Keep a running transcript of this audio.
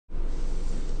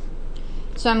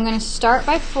So I'm going to start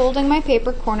by folding my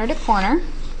paper corner to corner.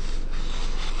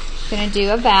 I'm going to do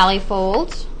a valley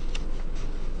fold.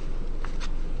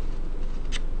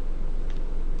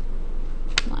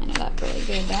 Line it up really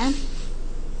good there.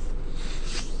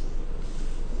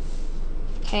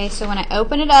 Okay, so when I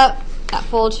open it up, that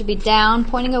fold should be down,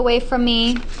 pointing away from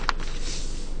me.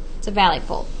 It's a valley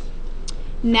fold.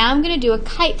 Now I'm going to do a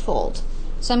kite fold.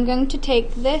 So I'm going to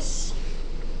take this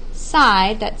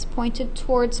side that's pointed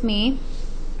towards me,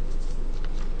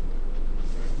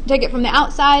 take it from the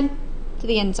outside to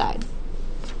the inside.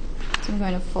 So I'm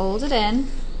going to fold it in,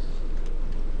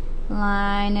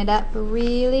 line it up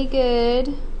really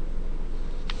good.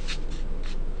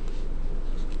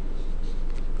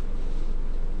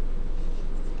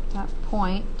 That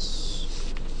point,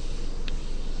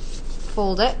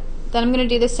 fold it. Then I'm going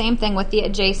to do the same thing with the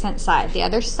adjacent side. The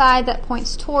other side that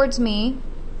points towards me,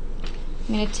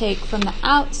 I'm going to take from the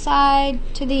outside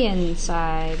to the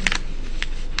inside.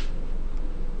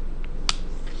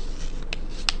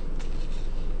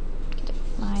 Get it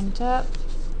lined up.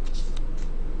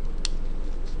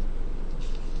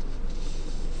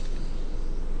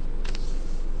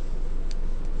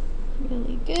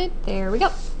 Really good. There we go.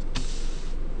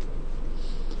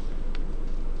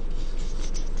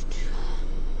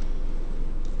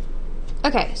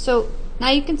 Okay, so now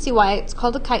you can see why it's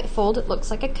called a kite fold. It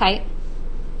looks like a kite.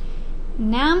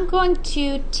 Now I'm going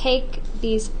to take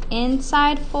these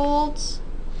inside folds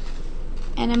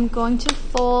and I'm going to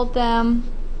fold them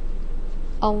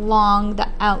along the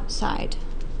outside.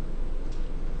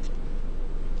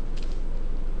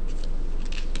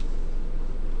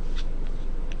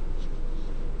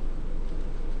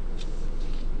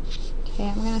 Okay,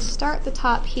 I'm going to start the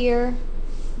top here,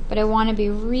 but I want to be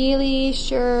really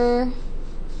sure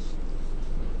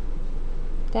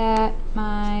that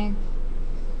my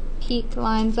peak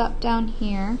lines up down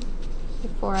here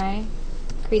before I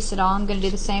crease it all. I'm going to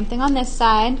do the same thing on this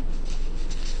side.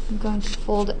 I'm going to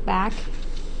fold it back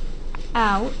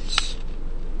out.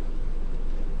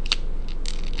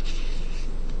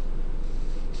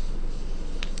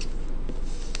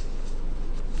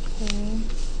 Okay.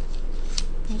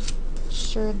 Make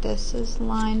sure this is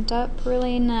lined up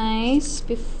really nice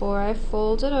before I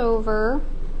fold it over.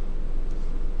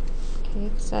 Okay,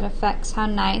 because that affects how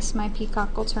nice my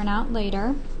peacock will turn out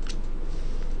later.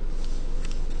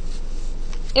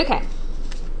 Okay,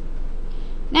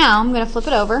 now I'm going to flip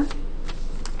it over.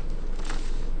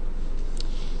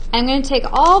 I'm going to take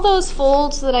all those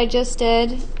folds that I just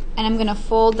did and I'm going to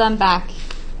fold them back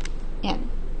in.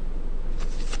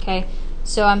 Okay,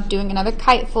 so I'm doing another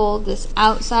kite fold. This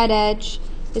outside edge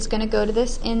is going to go to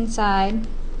this inside,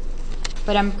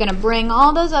 but I'm going to bring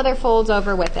all those other folds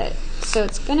over with it. So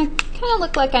it's going to kind of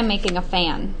look like I'm making a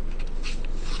fan.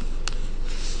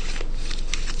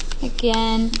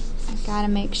 Again, I've got to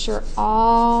make sure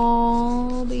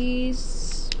all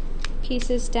these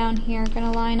pieces down here are going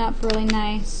to line up really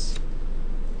nice.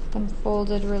 Them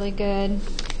folded really good.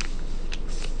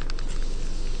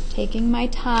 Taking my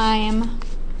time.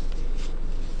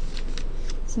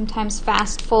 Sometimes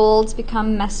fast folds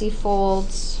become messy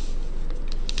folds.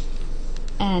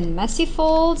 And messy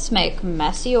folds make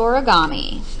messy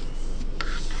origami.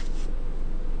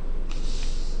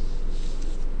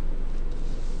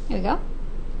 Here we go.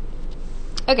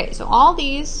 Okay, so all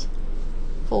these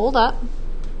fold up.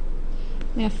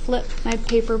 I'm going to flip my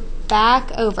paper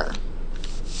back over.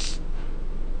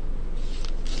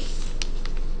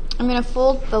 I'm going to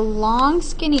fold the long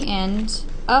skinny end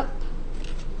up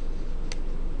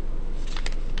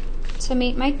to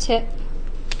meet my tip.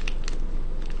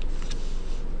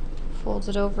 Fold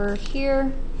it over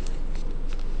here.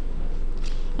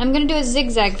 I'm going to do a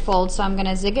zigzag fold, so I'm going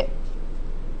to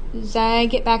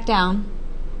zag it back down,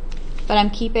 but I'm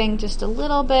keeping just a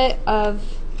little bit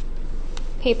of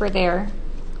paper there,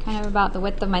 kind of about the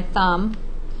width of my thumb.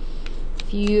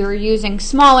 If you're using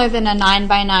smaller than a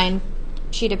 9x9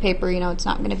 sheet of paper, you know it's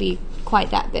not going to be quite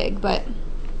that big, but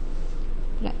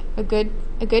a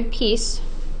good piece.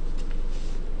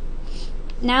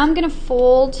 Now I'm going to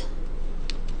fold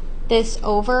this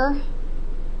over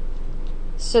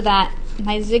so that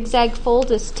my zigzag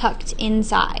fold is tucked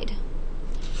inside.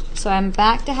 So I'm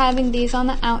back to having these on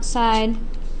the outside. I'm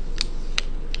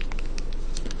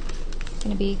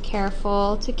going to be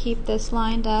careful to keep this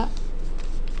lined up.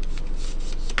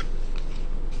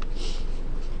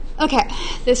 Okay,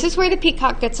 this is where the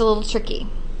peacock gets a little tricky.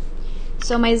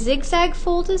 So my zigzag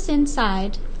fold is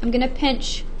inside. I'm going to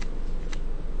pinch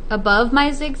above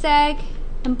my zigzag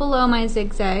and below my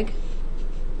zigzag.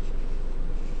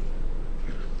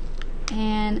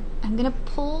 And I'm going to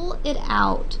pull it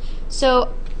out.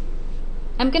 So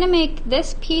I'm going to make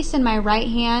this piece in my right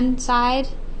hand side,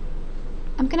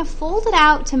 I'm going to fold it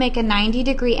out to make a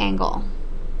 90-degree angle.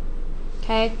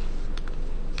 Okay?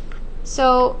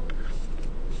 So,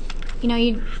 you know,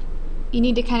 you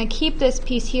need to kind of keep this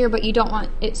piece here, but you don't want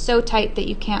it so tight that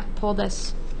you can't pull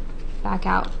this back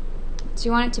out. So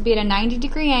you want it to be at a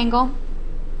 90-degree angle.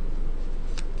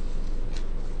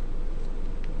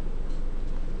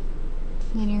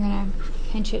 And then you're going to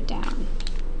pinch it down,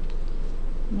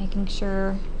 making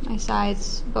sure my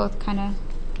sides both kind of,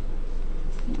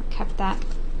 you know, kept the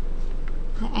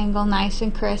angle nice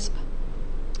and crisp.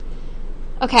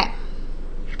 Okay,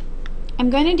 I'm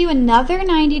going to do another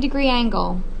 90-degree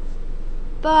angle,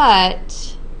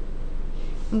 but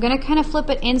I'm going to kind of flip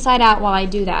it inside out while I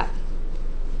do that.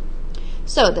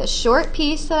 So the short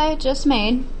piece that I just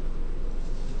made,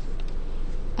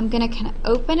 I'm going to kind of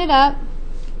open it up.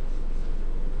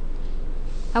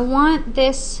 I want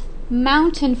this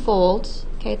mountain fold,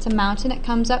 okay, it's a mountain that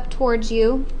comes up towards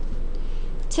you,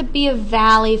 to be a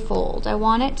valley fold. I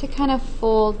want it to kind of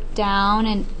fold down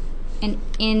and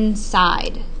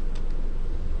inside.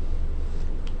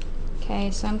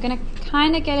 Okay, so I'm going to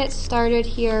kind of get it started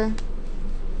here.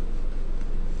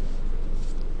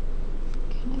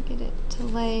 Kind of get it to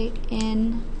lay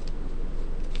in.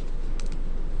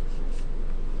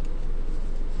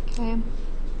 Okay.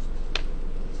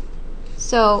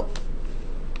 So,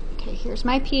 okay, here's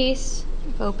my piece.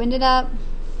 I've opened it up.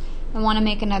 I want to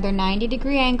make another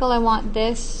 90-degree angle. I want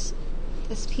this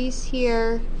piece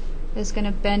here is going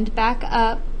to bend back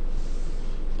up.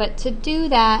 But to do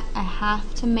that, I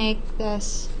have to make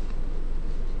this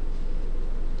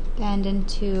bend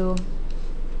into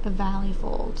a valley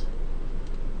fold.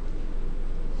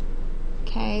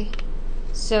 Okay,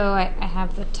 so I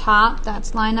have the top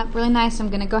that's lined up really nice. I'm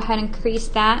going to go ahead and crease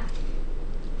that.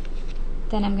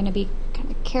 Then I'm going to be kind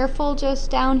of careful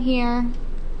just down here.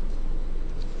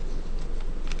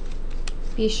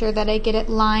 Be sure that I get it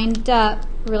lined up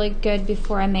really good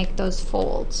before I make those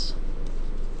folds.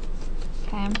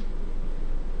 Okay.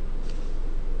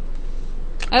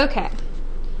 Okay.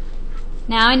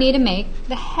 Now I need to make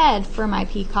the head for my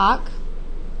peacock.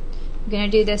 I'm going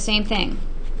to do the same thing.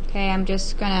 Okay, I'm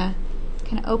just going to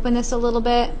kind of open this a little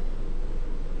bit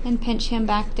and pinch him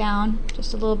back down,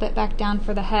 just a little bit back down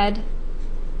for the head.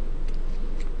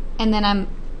 And then I'm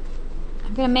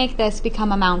going to make this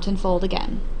become a mountain fold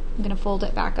again. I'm going to fold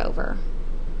it back over.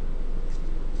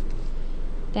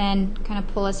 Then kind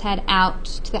of pull his head out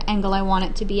to the angle I want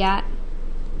it to be at.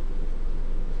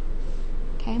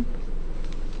 Okay.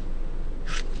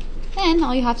 Then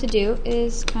all you have to do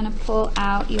is kind of pull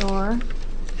out your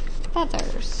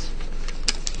feathers.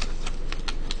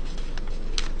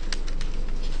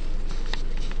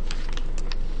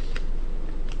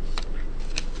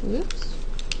 Oops.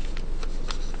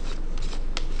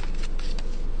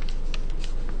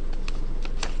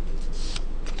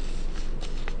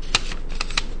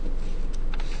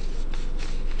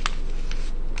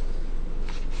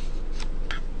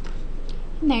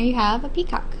 And there you have a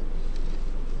peacock.